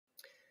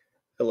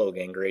Hello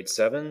again, grade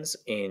 7s.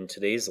 In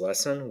today's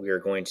lesson, we are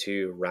going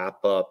to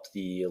wrap up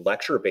the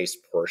lecture-based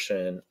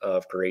portion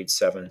of grade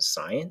 7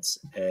 science,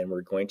 and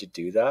we're going to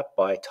do that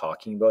by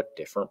talking about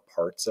different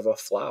parts of a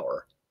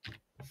flower.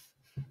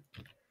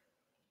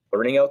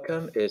 Learning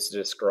outcome is to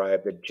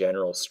describe the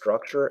general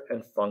structure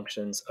and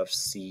functions of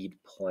seed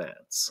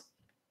plants.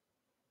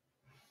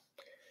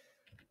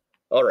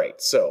 All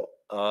right, so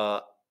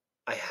I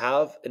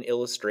have an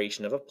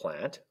illustration of a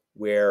plant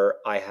where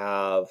I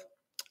have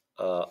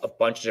a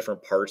bunch of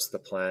different parts of the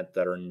plant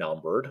that are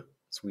numbered.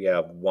 So we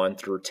have 1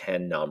 through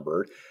 10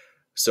 numbered.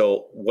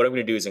 So what I'm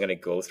going to do is I'm going to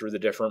go through the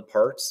different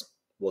parts.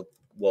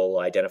 We'll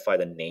identify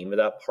the name of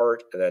that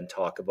part and then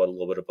talk about a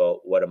little bit about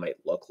what it might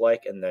look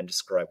like and then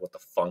describe what the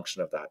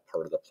function of that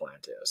part of the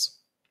plant is.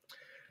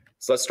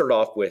 So let's start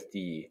off with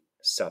the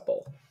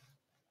sepal.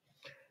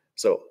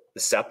 So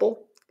the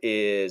sepal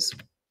is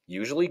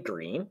usually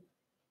green,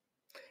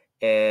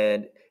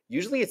 and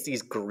usually it's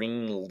these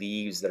green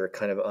leaves that are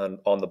kind of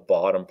on the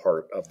bottom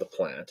part of the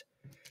plant.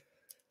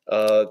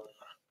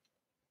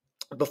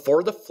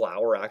 Before the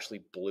flower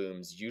actually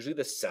blooms, usually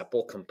the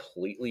sepal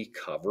completely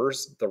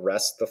covers the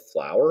rest of the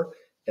flower.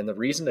 And the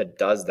reason it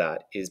does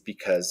that is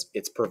because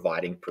it's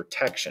providing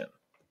protection.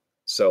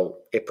 So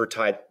it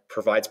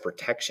provides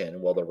protection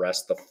while the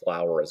rest of the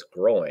flower is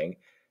growing.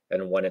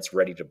 And when it's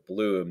ready to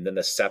bloom, then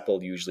the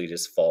sepal usually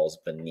just falls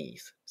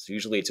beneath. So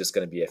usually it's just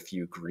going to be a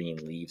few green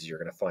leaves you're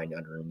going to find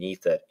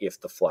underneath it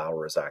if the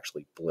flower is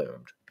actually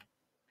bloomed.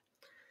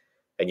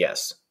 And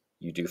yes,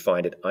 you do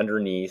find it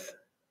underneath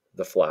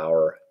the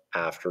flower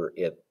after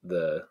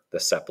the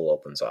sepal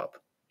opens up.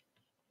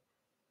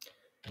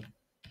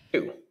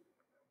 2,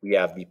 we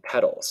have the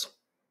petals.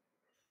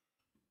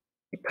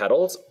 The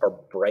petals are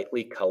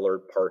brightly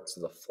colored parts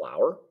of the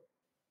flower.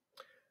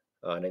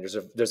 And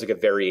there's like a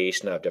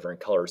variation of different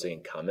colors they can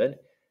come in.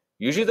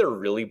 Usually they're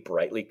really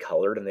brightly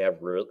colored and they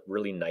have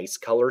really nice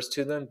colors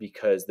to them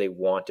because they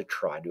want to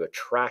try to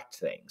attract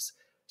things.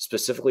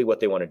 Specifically, what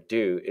they want to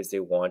do is they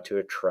want to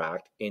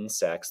attract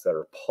insects that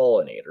are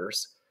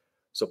pollinators.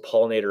 So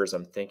pollinators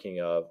I'm thinking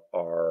of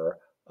are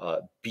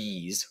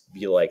bees,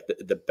 be like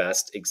the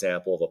best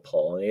example of a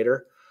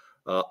pollinator.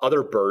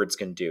 Other birds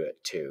can do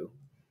it too.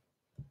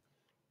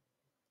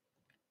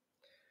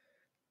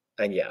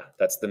 And yeah,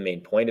 that's the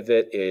main point of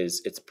it,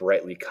 is it's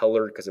brightly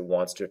colored because it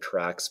wants to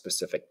attract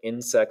specific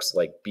insects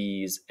like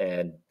bees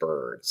and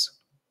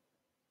birds.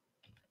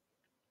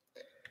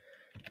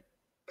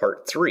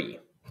 Part 3,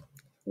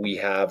 we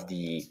have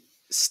the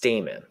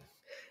stamen.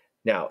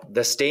 Now,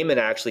 the stamen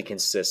actually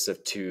consists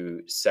of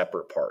 2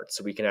 separate parts.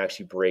 So we can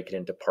actually break it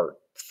into part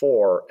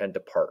 4 and to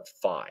part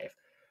 5.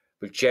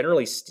 But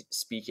generally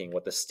speaking,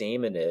 what the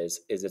stamen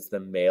is it's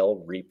the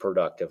male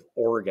reproductive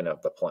organ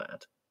of the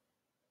plant.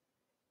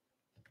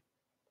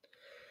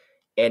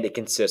 And it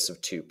consists of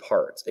 2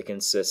 parts. It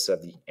consists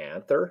of the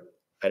anther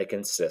and it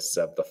consists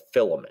of the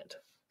filament.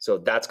 So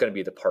that's going to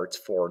be the parts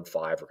 4 and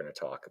 5 we're going to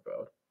talk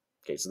about.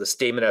 Okay, so the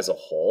stamen as a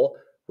whole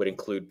would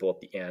include both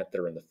the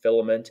anther and the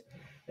filament.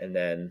 And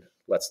then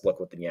let's look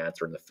what the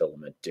anther and the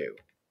filament do.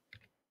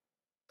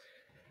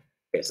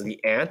 Okay, so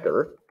the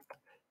anther,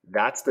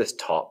 that's this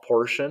top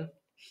portion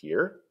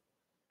here.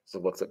 So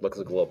it looks like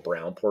a little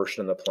brown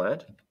portion in the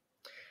plant.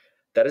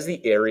 That is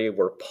the area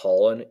where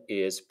pollen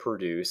is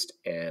produced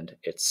and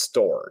it's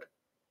stored.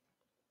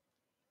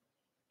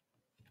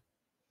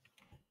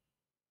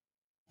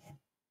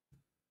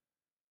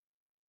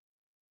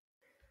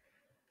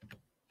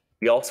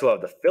 We also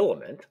have the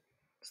filament.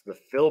 So the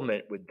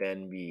filament would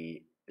then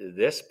be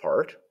this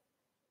part.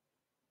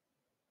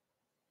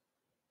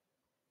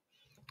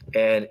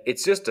 And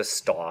it's just a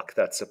stalk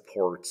that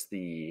supports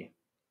the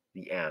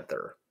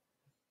anther.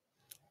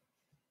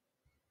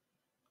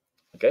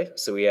 Okay,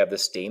 so we have the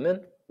stamen,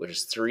 which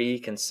is 3,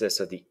 consists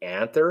of the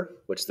anther,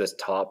 which is this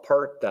top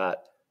part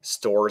that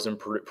stores and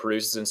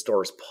produces and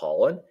stores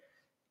pollen.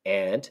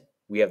 And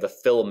we have the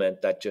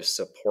filament that just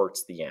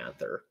supports the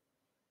anther.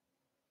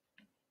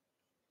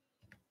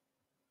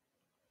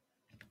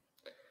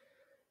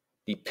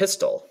 The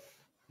pistil,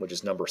 which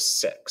is number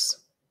 6.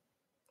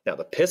 Now,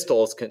 the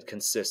pistils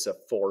consists of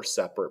 4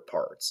 separate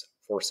parts,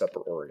 4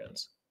 separate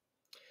organs.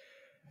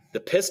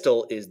 The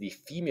pistil is the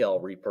female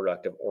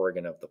reproductive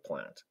organ of the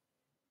plant.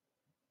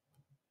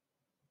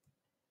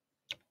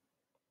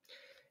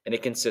 And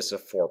it consists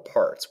of 4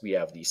 parts. We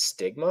have the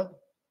stigma,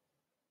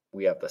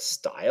 we have the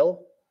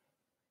style,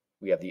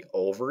 we have the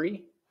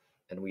ovary,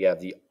 and we have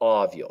the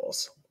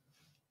ovules.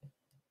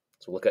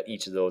 So we'll look at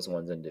each of those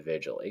ones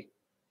individually.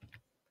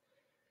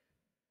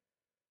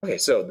 Okay,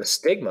 so the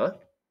stigma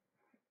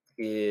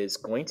is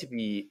going to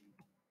be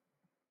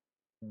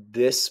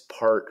this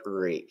part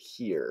right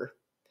here.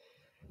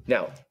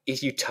 Now,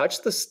 if you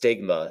touch the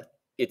stigma,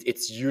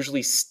 it's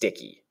usually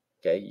sticky.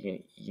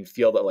 Okay, you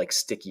feel that like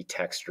sticky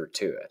texture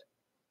to it.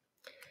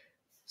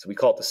 So we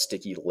call it the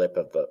sticky lip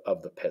of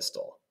the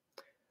pistil.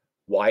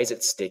 Why is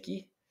it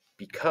sticky?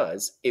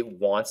 Because it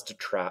wants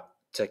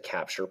to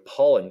capture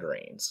pollen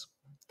grains.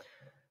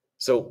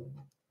 So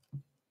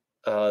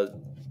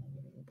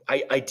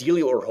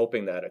ideally what we're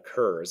hoping that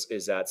occurs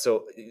is that,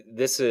 so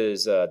this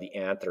is the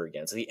anther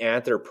again. So the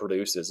anther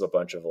produces a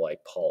bunch of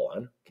like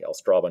pollen. Okay, I'll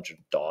draw a bunch of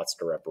dots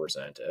to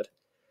represent it.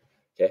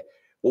 Okay,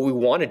 what we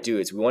want to do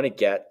is we want to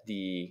get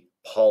the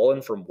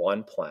pollen from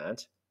one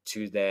plant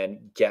to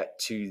then get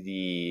to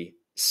the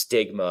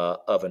stigma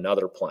of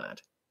another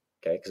plant.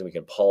 Okay, because we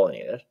can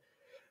pollinate it.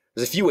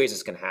 There's a few ways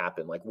this can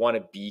happen. Like one,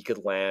 a bee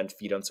could land,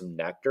 feed on some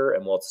nectar,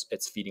 and while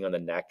it's feeding on the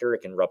nectar,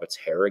 it can rub its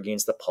hair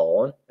against the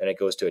pollen, and it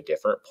goes to a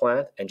different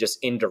plant, and just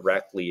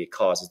indirectly it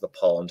causes the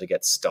pollen to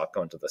get stuck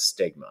onto the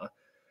stigma.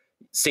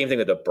 Same thing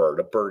with a bird.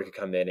 A bird could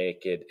come in, and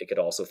it could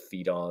also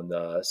feed on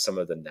some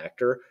of the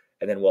nectar,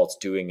 and then while it's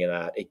doing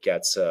that, it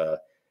gets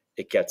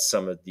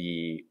some of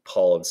the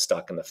pollen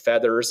stuck in the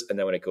feathers, and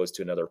then when it goes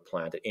to another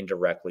plant, it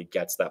indirectly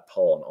gets that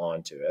pollen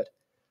onto it.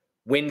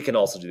 Wind can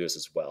also do this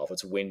as well. If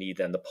it's windy,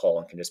 then the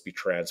pollen can just be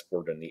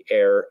transported in the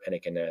air, and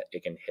it can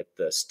hit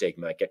the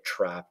stigma, get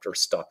trapped or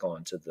stuck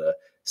onto the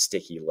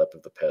sticky lip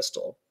of the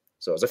pistil.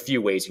 So there's a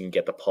few ways you can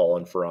get the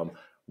pollen from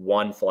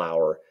one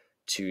flower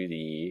to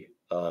the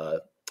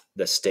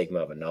stigma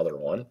of another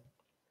one.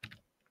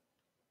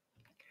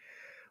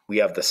 We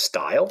have the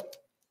style.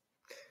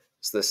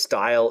 So the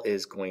style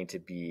is going to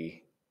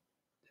be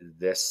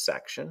this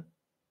section.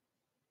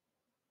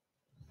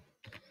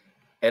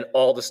 And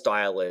all the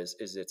style is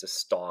it's a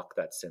stalk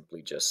that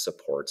simply just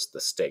supports the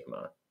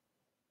stigma.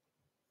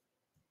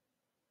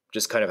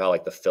 Just kind of how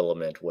like the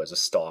filament was a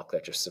stalk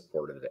that just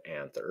supported the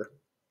anther.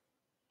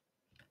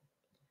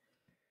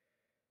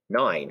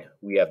 9,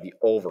 we have the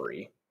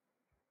ovary.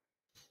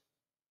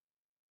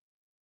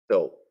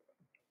 So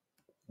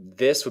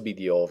this would be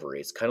the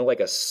ovary. It's kind of like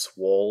a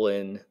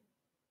swollen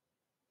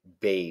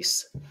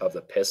base of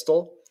the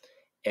pistil.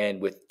 And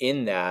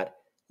within that,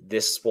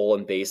 this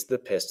swollen base of the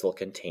pistil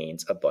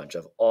contains a bunch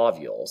of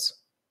ovules.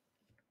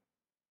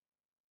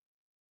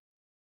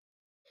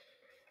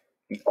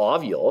 The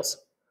ovules,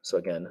 so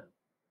again,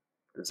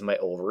 this is my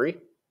ovary,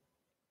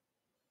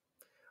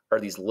 are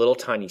these little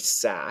tiny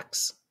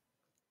sacs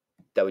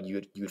that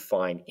you would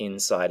find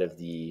inside of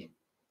the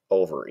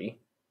ovary.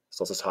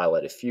 So let's just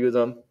highlight a few of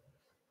them.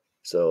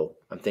 So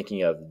I'm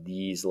thinking of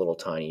these little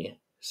tiny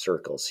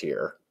circles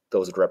here.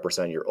 Those would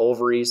represent your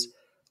ovaries.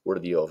 What do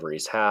the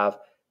ovaries have?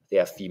 They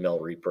have female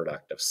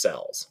reproductive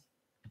cells.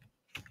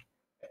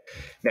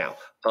 Now,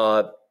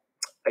 I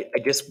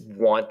just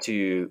want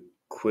to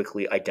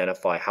quickly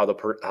identify how the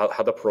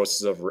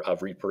process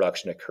of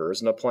reproduction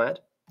occurs in a plant.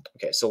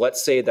 Okay, so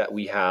let's say that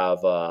we have,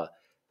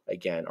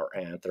 again, our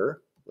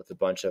anther with a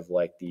bunch of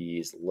like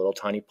these little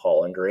tiny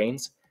pollen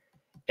grains.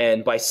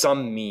 And by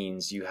some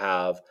means, you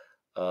have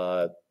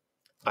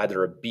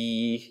either a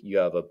bee, you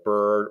have a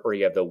bird, or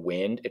you have the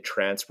wind. It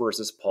transfers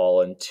this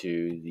pollen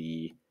to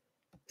the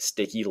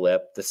sticky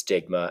lip, the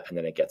stigma, and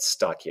then it gets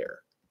stuck here.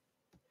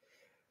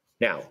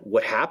 Now,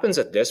 what happens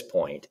at this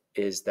point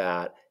is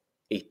that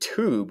a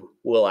tube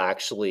will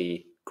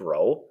actually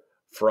grow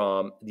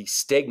from the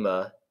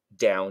stigma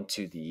down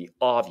to the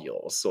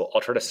ovules. So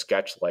I'll try to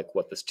sketch like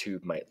what this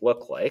tube might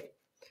look like.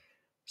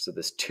 So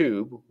this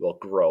tube will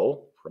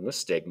grow from the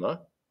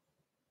stigma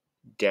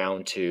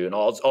down to, and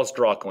I'll just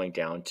draw it going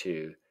down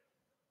to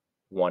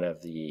one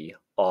of the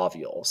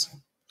ovules.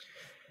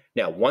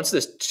 Now, once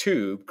this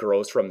tube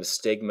grows from the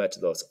stigma to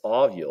those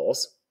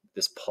ovules,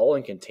 this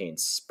pollen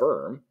contains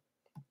sperm,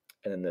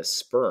 and then this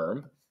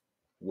sperm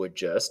would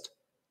just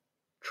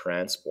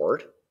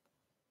transport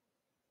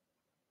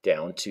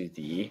down to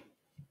the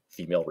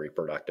female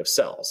reproductive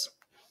cells.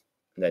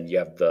 And then you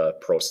have the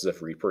process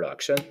of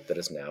reproduction that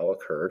has now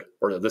occurred,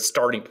 or the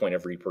starting point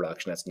of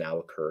reproduction that's now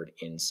occurred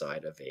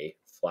inside of a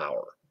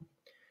flower.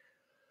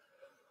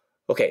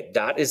 Okay,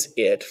 that is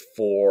it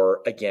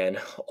for, again,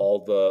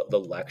 all the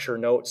lecture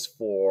notes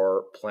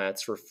for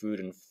plants for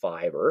food and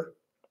fiber.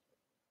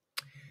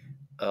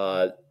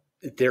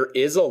 There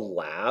is a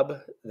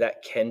lab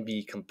that can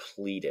be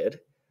completed.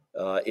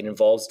 It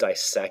involves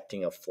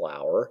dissecting a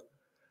flower.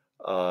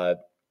 I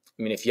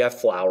mean, if you have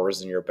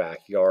flowers in your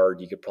backyard,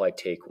 you could probably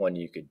take one.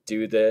 You could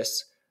do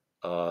this.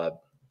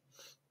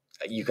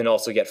 You can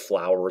also get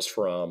flowers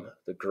from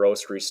the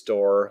grocery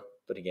store.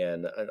 But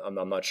again,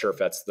 I'm not sure if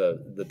that's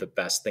the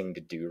best thing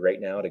to do right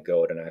now, to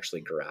go out and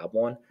actually grab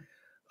one.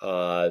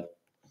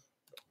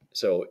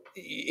 So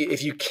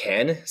if you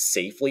can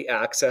safely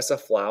access a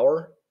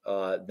flower,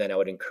 then I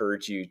would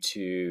encourage you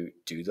to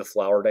do the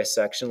flower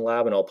dissection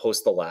lab, and I'll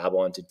post the lab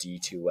onto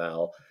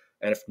D2L.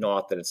 And if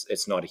not, then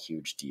it's not a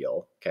huge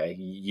deal. Okay,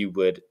 you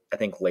would, I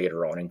think,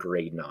 later on in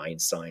grade 9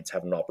 science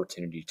have an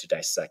opportunity to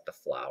dissect a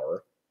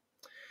flower.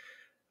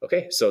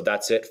 Okay, so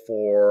that's it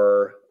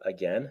for,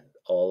 again,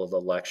 all of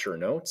the lecture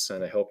notes,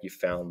 and I hope you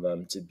found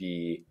them to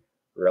be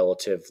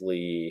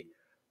relatively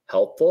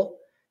helpful.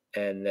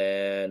 And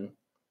then,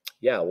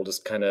 yeah, we'll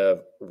just kind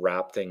of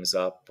wrap things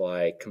up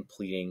by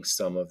completing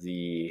some of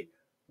the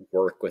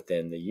work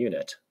within the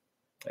unit.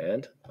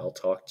 And I'll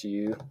talk to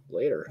you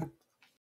later.